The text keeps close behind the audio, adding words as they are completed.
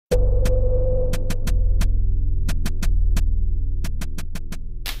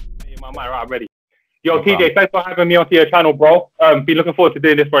I'm right, I'm ready. Yo, TJ, thanks for having me onto your channel, bro. Been looking forward to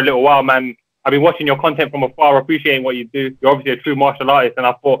doing this for a little while, man. I've been watching your content from afar, appreciating what you do. You're obviously a true martial artist, and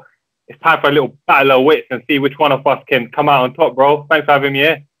I thought it's time for a little battle of wits and see which one of us can come out on top, bro. Thanks for having me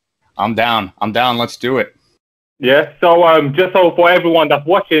here. I'm down. Let's do it. Yeah, so just so for everyone that's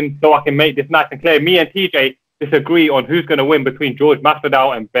watching, so I can make this nice and clear, me and TJ disagree on who's going to win between Jorge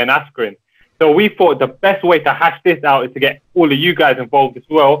Masvidal and Ben Askren. So we thought the best way to hash this out is to get all of you guys involved as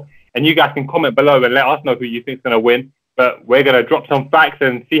well. And you guys can comment below and let us know who you think is going to win. But we're going to drop some facts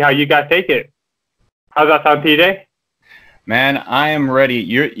and see how you guys take it. How's that sound, TJ? Man, I am ready.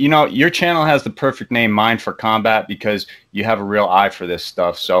 Your channel has the perfect name, Mind for Combat, because you have a real eye for this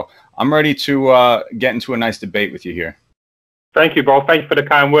stuff. So I'm ready to get into a nice debate with you here. Thank you, bro. Thank you for the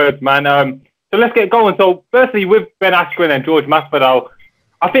kind words, man. So let's get going. So firstly, with Ben Askren and Jorge Masvidal,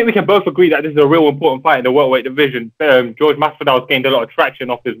 I think we can both agree that this is a real important fight in the welterweight division. Jorge Masvidal's gained a lot of traction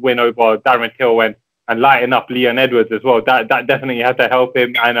off his win over Darren Till and lighting up Leon Edwards as well. That definitely had to help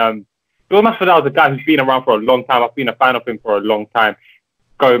him. And Jorge Masvidal is a guy who's been around for a long time. I've been a fan of him for a long time,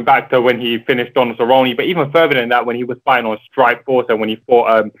 going back to when he finished on Cerrone, but even further than that, when he was fighting on Strikeforce and when he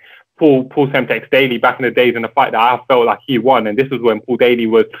fought Paul Semtex Daly back in the days in the fight that I felt like he won. And this was when Paul Daly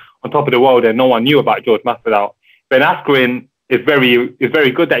was on top of the world and no one knew about Jorge Masvidal. Ben Askren is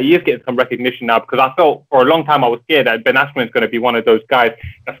very good that he is getting some recognition now, because I felt for a long time I was scared that Ben Askren is going to be one of those guys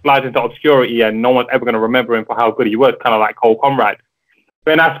that slides into obscurity and no one's ever going to remember him for how good he was, kind of like Cole Conrad.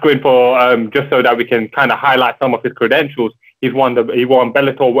 Ben Askren, for just so that we can kind of highlight some of his credentials, he won Bellator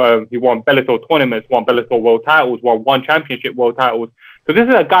tournaments, won Bellator world titles, won one championship world titles. So this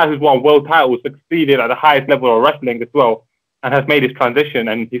is a guy who's won world titles, succeeded at the highest level of wrestling as well, and has made his transition,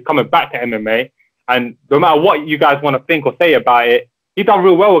 and he's coming back to MMA. And no matter what you guys want to think or say about it, he done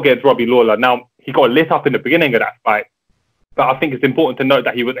real well against Robbie Lawler. Now, he got lit up in the beginning of that fight, but I think it's important to note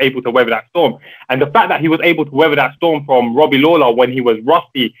that he was able to weather that storm. And the fact that he was able to weather that storm from Robbie Lawler when he was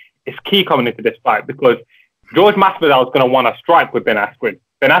rusty is key coming into this fight, because Jorge Masvidal is going to want to strike with Ben Askren.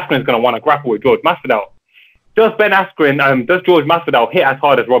 Ben Askren is going to want to grapple with Jorge Masvidal. Does Jorge Masvidal hit as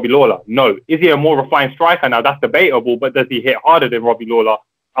hard as Robbie Lawler? No. Is he a more refined striker? Now, that's debatable, but does he hit harder than Robbie Lawler?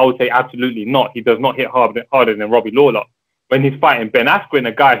 I would say absolutely not. He does not hit harder than Robbie Lawler. When he's fighting Ben Askren,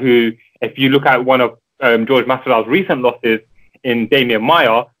 a guy who, if you look at one of Jorge Masvidal's recent losses in Damian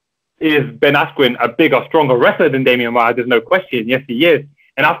Maia, is Ben Askren a bigger, stronger wrestler than Damian Maia? There's no question. Yes, he is.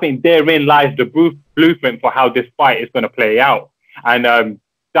 And I think therein lies the blueprint for how this fight is going to play out. And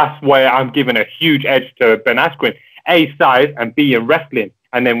that's where I'm giving a huge edge to Ben Askren. A, size, and B, in wrestling.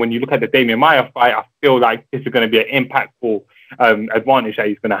 And then when you look at the Damian Maia fight, I feel like this is going to be an impactful advantage that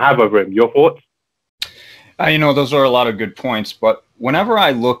he's going to have over him. Your thoughts? Those are a lot of good points. But whenever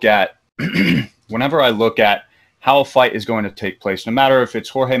I look at how a fight is going to take place, no matter if it's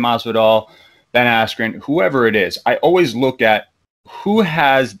Jorge Masvidal, Ben Askren, whoever it is, I always look at who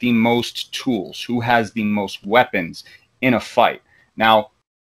has the most tools, who has the most weapons in a fight. Now,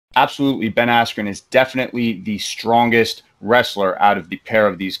 absolutely, Ben Askren is definitely the strongest wrestler out of the pair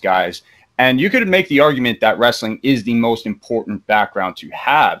of these guys. And you could make the argument that wrestling is the most important background to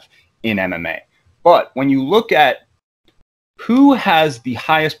have in MMA. But when you look at who has the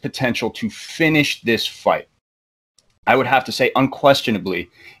highest potential to finish this fight, I would have to say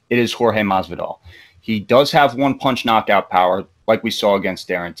unquestionably it is Jorge Masvidal. He does have one-punch knockout power, like we saw against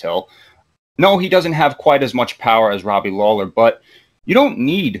Darren Till. No, he doesn't have quite as much power as Robbie Lawler, but you don't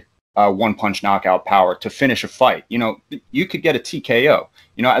need one-punch knockout power to finish a fight. You could get a TKO.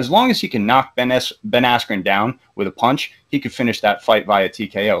 As long as he can knock Ben Askren down with a punch, he could finish that fight via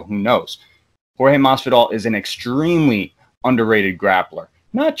TKO. Who knows? Jorge Masvidal is an extremely underrated grappler.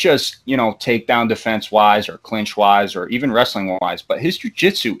 Not just, takedown defense-wise or clinch-wise or even wrestling-wise, but his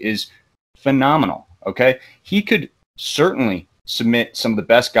jiu-jitsu is phenomenal, okay? He could certainly submit some of the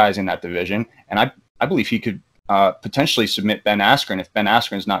best guys in that division, and I believe he could potentially submit Ben Askren if Ben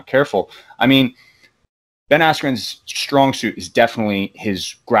Askren's not careful. I mean, Ben Askren's strong suit is definitely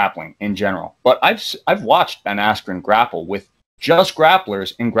his grappling in general. But I've watched Ben Askren grapple with just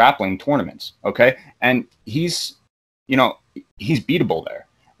grapplers in grappling tournaments, okay? And he's beatable there.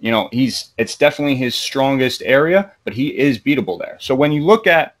 It's definitely his strongest area, but he is beatable there. So when you look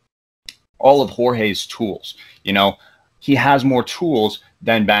at all of Jorge's tools, he has more tools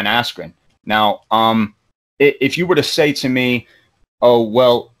than Ben Askren. Now, if you were to say to me, oh,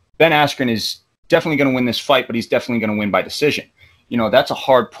 well, Ben Askren is definitely going to win this fight, but he's definitely going to win by decision. That's a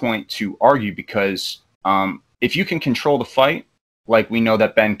hard point to argue, because if you can control the fight, like we know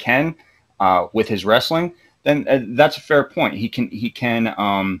that Ben can with his wrestling, then that's a fair point. He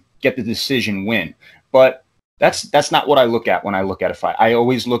can get the decision win. But That's not what I look at when I look at a fight. I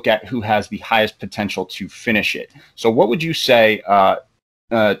always look at who has the highest potential to finish it. So what would you say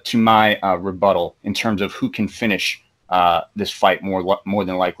to my rebuttal in terms of who can finish this fight more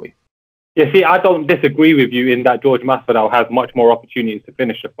than likely? Yeah, see, I don't disagree with you in that George Masvidal has much more opportunities to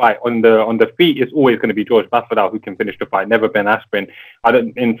finish the fight. On the feet, it's always going to be George Masvidal who can finish the fight, never Ben Askren.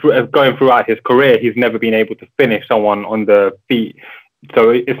 Going throughout his career, he's never been able to finish someone on the feet, so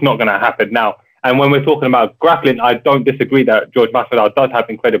it's not going to happen now. And when we're talking about grappling, I don't disagree that George Masvidal does have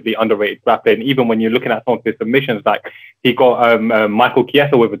incredibly underrated grappling. Even when you're looking at some of his submissions, like he got Michael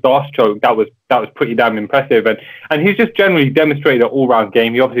Chiesa with a Darce choke, that was pretty damn impressive. And he's just generally demonstrated an all-round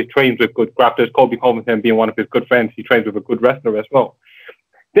game. He obviously trains with good grapplers. Colby Covington being one of his good friends, he trains with a good wrestler as well.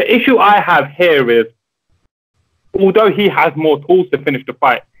 The issue I have here is, although he has more tools to finish the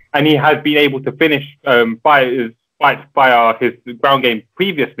fight, and he has been able to finish fights via his ground game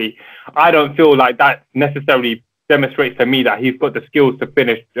previously, I don't feel like that necessarily demonstrates to me that he's got the skills to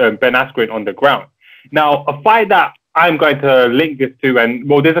finish Ben Askren on the ground. Now, a fight that I'm going to link this to, and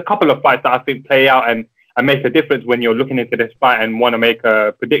well, there's a couple of fights that I think play out and make a difference when you're looking into this fight and want to make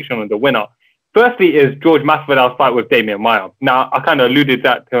a prediction on the winner. Firstly is George Masvidal's fight with Demian Maia. Now, I kind of alluded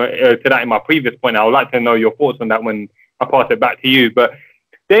to that in my previous point. I would like to know your thoughts on that when I pass it back to you. But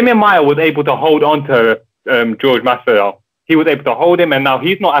Demian Maia was able to hold on to George Masvidal. He was able to hold him, and now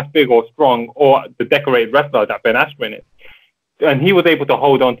he's not as big or strong or the decorated wrestler that Ben Askren is. And he was able to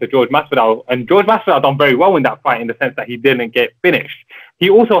hold on to George Masvidal, and George Masvidal done very well in that fight in the sense that he didn't get finished. He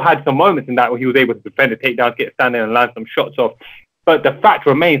also had some moments in that where he was able to defend the takedowns, get standing and land some shots off. But the fact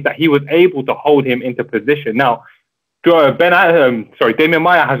remains that he was able to hold him into position. Now, Demian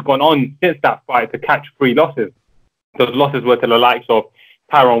Maia has gone on since that fight to catch 3 losses. Those losses were to the likes of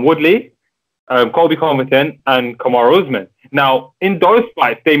Tyron Woodley, Colby Covington, and Kamaru Usman. Now, in those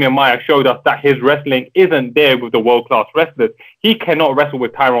fights, Demian Maia showed us that his wrestling isn't there with the world-class wrestlers. He cannot wrestle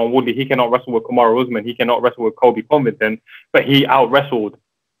with Tyron Woodley. He cannot wrestle with Kamaru Usman. He cannot wrestle with Colby Covington, but he out-wrestled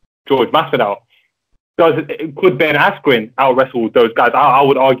George Masvidal. Could Ben Askren out-wrestle those guys? I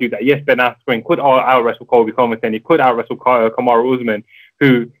would argue that, yes, Ben Askren could out-wrestle Colby Covington. He could out-wrestle Kamaru Usman,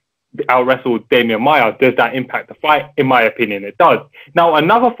 who out-wrestled Demian Maia. Does that impact the fight? In my opinion, it does. Now,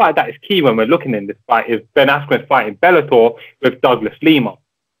 another fight that is key when we're looking in this fight is Ben Askren's fight in Bellator with Douglas Lima.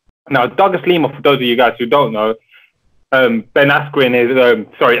 Now, Douglas Lima, for those of you guys who don't know, Douglas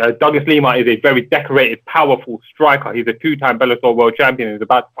Lima is a very decorated, powerful striker. He's a 2-time Bellator world champion. He's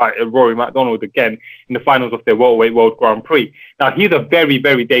about to fight Rory McDonald again in the finals of the welterweight World Grand Prix. Now, he's a very,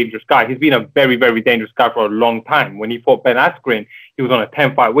 very dangerous guy. He's been a very, very dangerous guy for a long time. When he fought Ben Askren, he was on a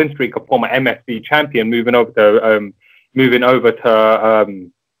 10-fight win streak, a former MSC champion, moving over to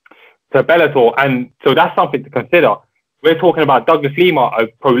Bellator, and so that's something to consider. We're talking about Douglas Lima, a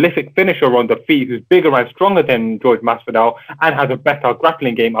prolific finisher on the feet, who's bigger and stronger than George Masvidal and has a better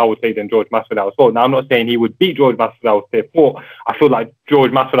grappling game, I would say, than George Masvidal as well. Now, I'm not saying he would beat George Masvidal if they fought. I feel like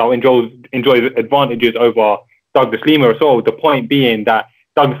George Masvidal enjoys advantages over Douglas Lima as well. The point being that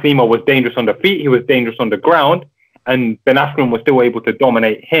Douglas Lima was dangerous on the feet, he was dangerous on the ground, and Ben Askren was still able to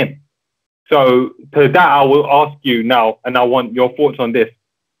dominate him. So to that, I will ask you now, and I want your thoughts on this.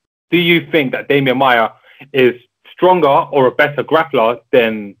 Do you think that Demian Maia is stronger or a better grappler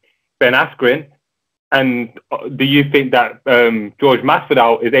than Ben Askren? And do you think that George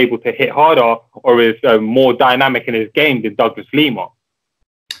Masvidal is able to hit harder or is more dynamic in his game than Douglas Lima?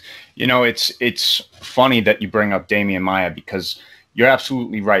 You know, it's funny that you bring up Demian Maia because you're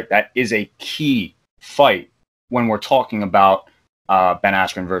absolutely right. That is a key fight when we're talking about Ben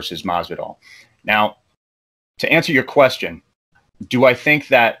Askren versus Masvidal. Now, to answer your question, do I think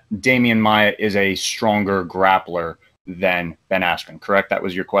that Demian Maia is a stronger grappler than Ben Askren? Correct? That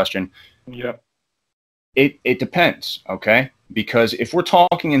was your question? Yeah. It depends, okay? Because if we're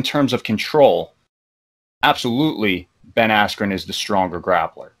talking in terms of control, absolutely Ben Askren is the stronger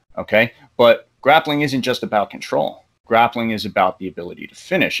grappler, okay? But grappling isn't just about control. Grappling is about the ability to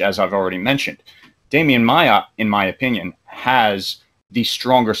finish, as I've already mentioned. Demian Maia, in my opinion, has the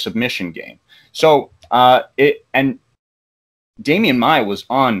stronger submission game. So, Demian Maia was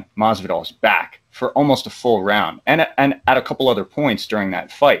on Masvidal's back for almost a full round and at a couple other points during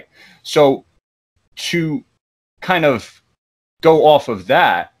that fight. So to kind of go off of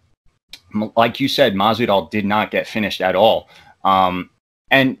that, like you said, Masvidal did not get finished at all.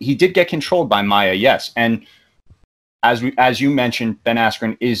 And he did get controlled by Maia, yes. And as you mentioned, Ben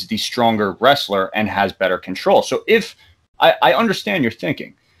Askren is the stronger wrestler and has better control. So if I understand your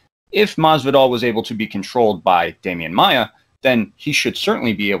thinking, if Masvidal was able to be controlled by Demian Maia, then he should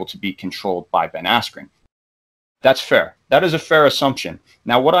certainly be able to be controlled by Ben Askren. That's fair. That is a fair assumption.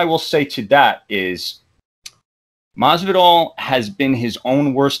 Now, what I will say to that is Masvidal has been his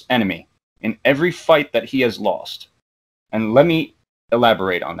own worst enemy in every fight that he has lost. And let me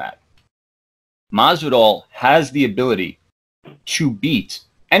elaborate on that. Masvidal has the ability to beat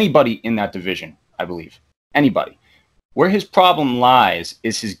anybody in that division, I believe. Anybody. Where his problem lies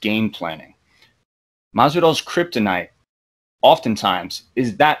is his game planning. Masvidal's kryptonite, oftentimes,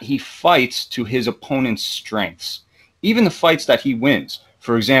 is that he fights to his opponent's strengths. Even the fights that he wins.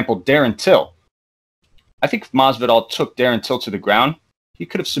 For example, Darren Till. I think if Masvidal took Darren Till to the ground, he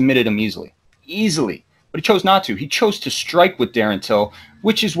could have submitted him easily. Easily. But he chose not to. He chose to strike with Darren Till,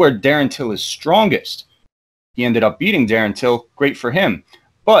 which is where Darren Till is strongest. He ended up beating Darren Till. Great for him.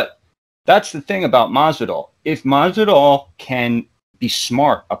 But that's the thing about Masvidal. If Masvidal can be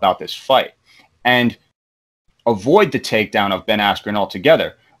smart about this fight and avoid the takedown of Ben Askren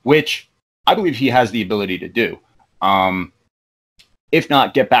altogether, which I believe he has the ability to do, if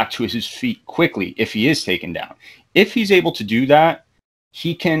not get back to his feet quickly if he is taken down. If he's able to do that,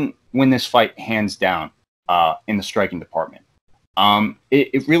 he can win this fight hands down in the striking department.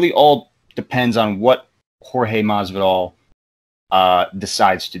 It really all depends on what Jorge Masvidal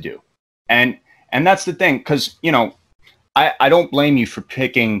decides to do. And that's the thing, because, you know, I don't blame you for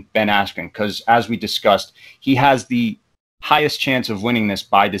picking Ben Askren, because as we discussed, he has the highest chance of winning this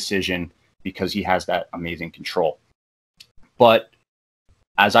by decision because he has that amazing control. But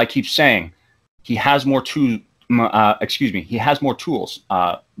as I keep saying, he has more he has more tools,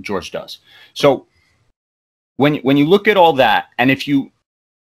 George does. So when you look at all that, and if you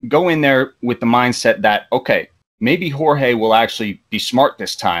go in there with the mindset that, okay, maybe Jorge will actually be smart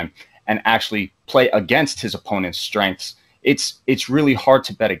this time and actually play against his opponent's strengths, it's really hard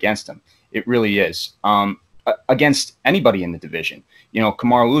to bet against him. It really is. Against anybody in the division, you know,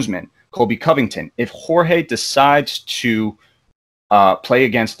 Kamaru Usman, Colby Covington. If Jorge decides to play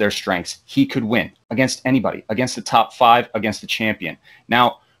against their strengths, he could win against anybody, against the top 5, against the champion.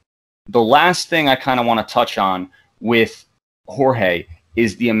 Now, the last thing I kind of want to touch on with Jorge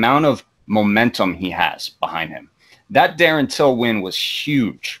is the amount of momentum he has behind him. That Darren Till win was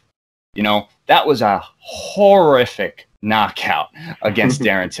huge. You know, that was a horrific knockout against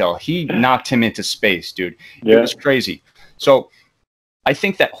Darren Till. He knocked him into space, dude. Yeah. It was crazy. So I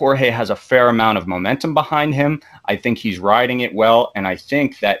think that Jorge has a fair amount of momentum behind him. I think he's riding it well, and I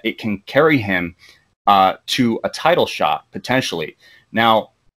think that it can carry him to a title shot, potentially.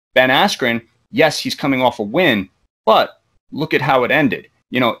 Now, Ben Askren, yes, he's coming off a win, but look at how it ended.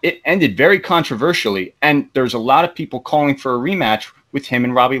 You know, it ended very controversially, and there's a lot of people calling for a rematch with him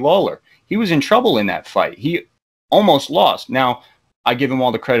and Robbie Lawler. He was in trouble in that fight. He almost lost. Now, I give him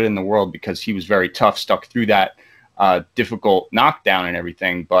all the credit in the world because he was very tough, stuck through that difficult knockdown and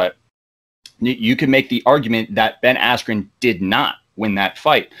everything, but you can make the argument that Ben Askren did not win that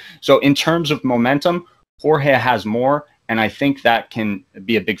fight. So in terms of momentum, Jorge has more, and I think that can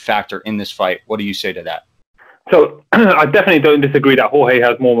be a big factor in this fight. What do you say to that? So I definitely don't disagree that Jorge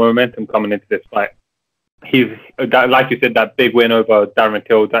has more momentum coming into this fight. He's, like you said, that big win over Darren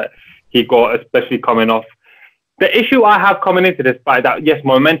Till that he got, especially coming off. The issue I have coming into this fight, that yes,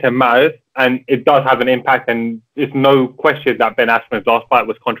 momentum matters, and it does have an impact, and there's no question that Ben Askren's last fight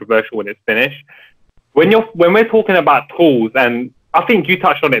was controversial when it's finished. When we're talking about tools, and I think you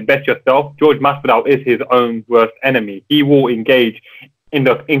touched on it best yourself, George Masvidal is his own worst enemy. He will engage in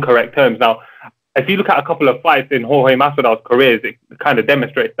the incorrect terms. Now, if you look at a couple of fights in Jorge Masvidal's career, it kind of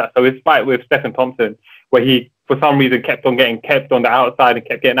demonstrates that. So his fight with Stephen Thompson, where he, for some reason, kept on getting kept on the outside and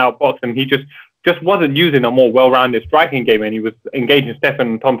kept getting outboxed, and he just wasn't using a more well-rounded striking game, and he was engaging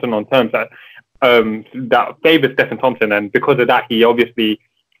Stephen Thompson on terms that favoured Stephen Thompson, and because of that, he obviously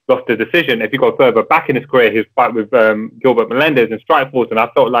lost the decision. If you go further back in his career, his fight with Gilbert Melendez in Strikeforce, and I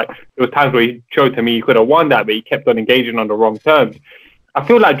felt like there was times where he showed to me he could have won that, but he kept on engaging on the wrong terms. I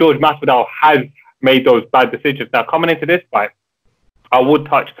feel like George Masvidal has made those bad decisions. Now, coming into this fight, I would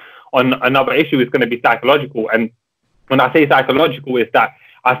touch on another issue. Is going to be psychological, and when I say psychological, is that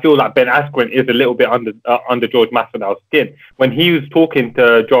I feel like Ben Askren is a little bit under George Masvidal's skin. When he was talking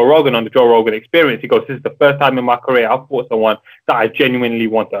to Joe Rogan on the Joe Rogan Experience, he goes, "This is the first time in my career I've fought someone that I genuinely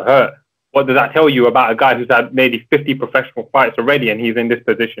want to hurt." What does that tell you about a guy who's had maybe 50 professional fights already, and he's in this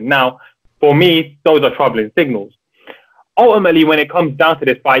position now? For me, those are troubling signals. Ultimately, when it comes down to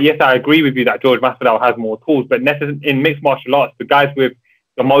this fight, yes, I agree with you that George Masvidal has more tools, but in mixed martial arts, the guys with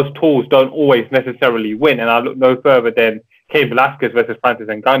the most tools don't always necessarily win. And I look no further than Cain Velasquez versus Francis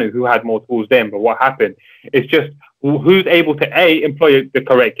Ngannou, who had more tools then. But what happened? It's just who's able to A, employ the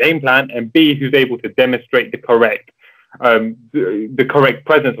correct game plan, and B, who's able to demonstrate the correct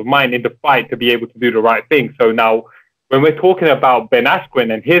presence of mind in the fight to be able to do the right thing. So now when we're talking about Ben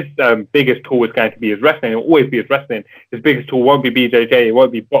Askren and his biggest tool is going to be his wrestling, it will always be his wrestling. His biggest tool won't be BJJ, it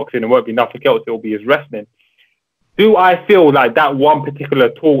won't be boxing, it won't be nothing else, it will be his wrestling. Do I feel like that one particular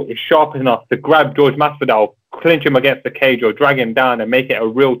tool is sharp enough to grab George Masvidal, clinch him against the cage or drag him down and make it a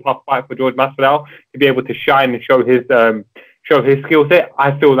real tough fight for George Masvidal to be able to shine and show his skill set?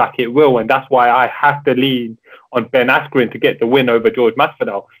 I feel like it will, and that's why I have to lean on Ben Askren to get the win over George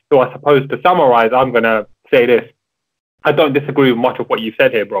Masvidal. So I suppose to summarize, I'm going to say this. I don't disagree with much of what you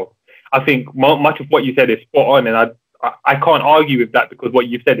said here, bro. I think much of what you said is spot on, and I can't argue with that because what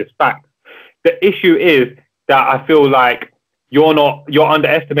you've said is fact. The issue is that I feel like you're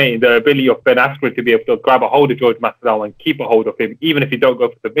underestimating the ability of Ben Askren to be able to grab a hold of George Masvidal and keep a hold of him, even if you don't go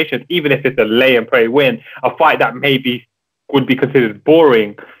for submissions, even if it's a lay and pray win, a fight that maybe would be considered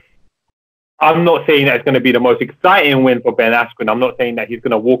boring. I'm not saying that it's going to be the most exciting win for Ben Askren. I'm not saying that he's going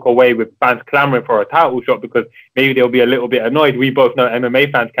to walk away with fans clamoring for a title shot because maybe they'll be a little bit annoyed. We both know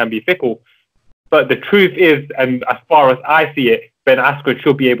MMA fans can be fickle. But the truth is, and as far as I see it, Ben Askren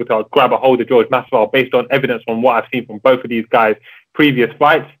should be able to grab a hold of George Masvidal based on evidence from what I've seen from both of these guys' previous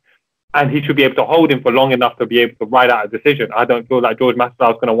fights. And he should be able to hold him for long enough to be able to ride out a decision. I don't feel like George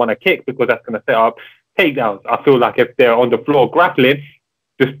Masvidal is going to want to kick because that's going to set up takedowns. I feel like if they're on the floor grappling,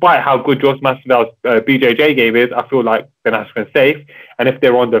 despite how good George Masvidal's BJJ game is, I feel like Ben Askren's safe. And if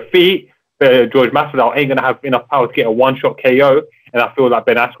they're on the feet, George Masvidal ain't going to have enough power to get a one-shot KO. And I feel like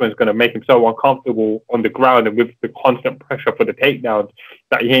Ben Askren's going to make him so uncomfortable on the ground and with the constant pressure for the takedowns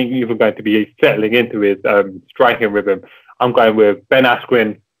that he ain't even going to be settling into his striking rhythm. I'm going with Ben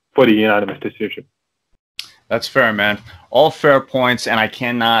Askren for the unanimous decision. That's fair, man. All fair points, and I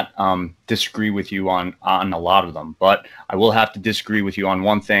cannot disagree with you on a lot of them. But I will have to disagree with you on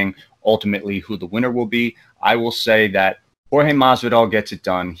one thing, ultimately who the winner will be. I will say that Jorge Masvidal gets it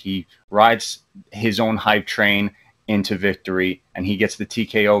done. He rides his own hype train into victory, and he gets the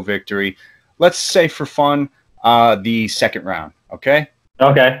TKO victory. Let's say for fun, the second round, okay?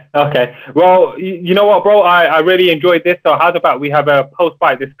 Okay. Well, you know what, bro? I really enjoyed this. So how about we have a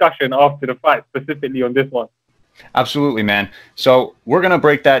post-fight discussion after the fight, specifically on this one? Absolutely, man. So we're going to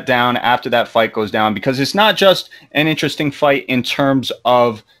break that down after that fight goes down because it's not just an interesting fight in terms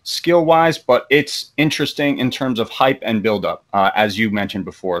of skill-wise, but it's interesting in terms of hype and build-up, as you mentioned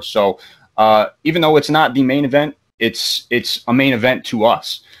before. So even though it's not the main event, it's a main event to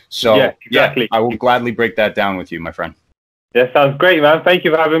us. So yeah, exactly. I will gladly break that down with you, my friend. Yeah, sounds great, man. Thank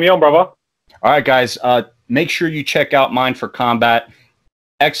you for having me on, brother. All right, guys. Make sure you check out Mind for Combat.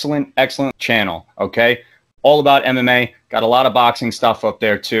 Excellent channel, okay? All about MMA. Got a lot of boxing stuff up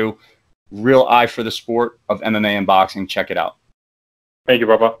there, too. Real eye for the sport of MMA and boxing. Check it out. Thank you,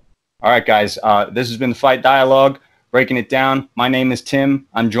 brother. All right, guys. This has been the Fight Dialogue. Breaking it down. My name is Tim.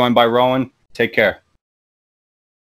 I'm joined by Rohan. Take care.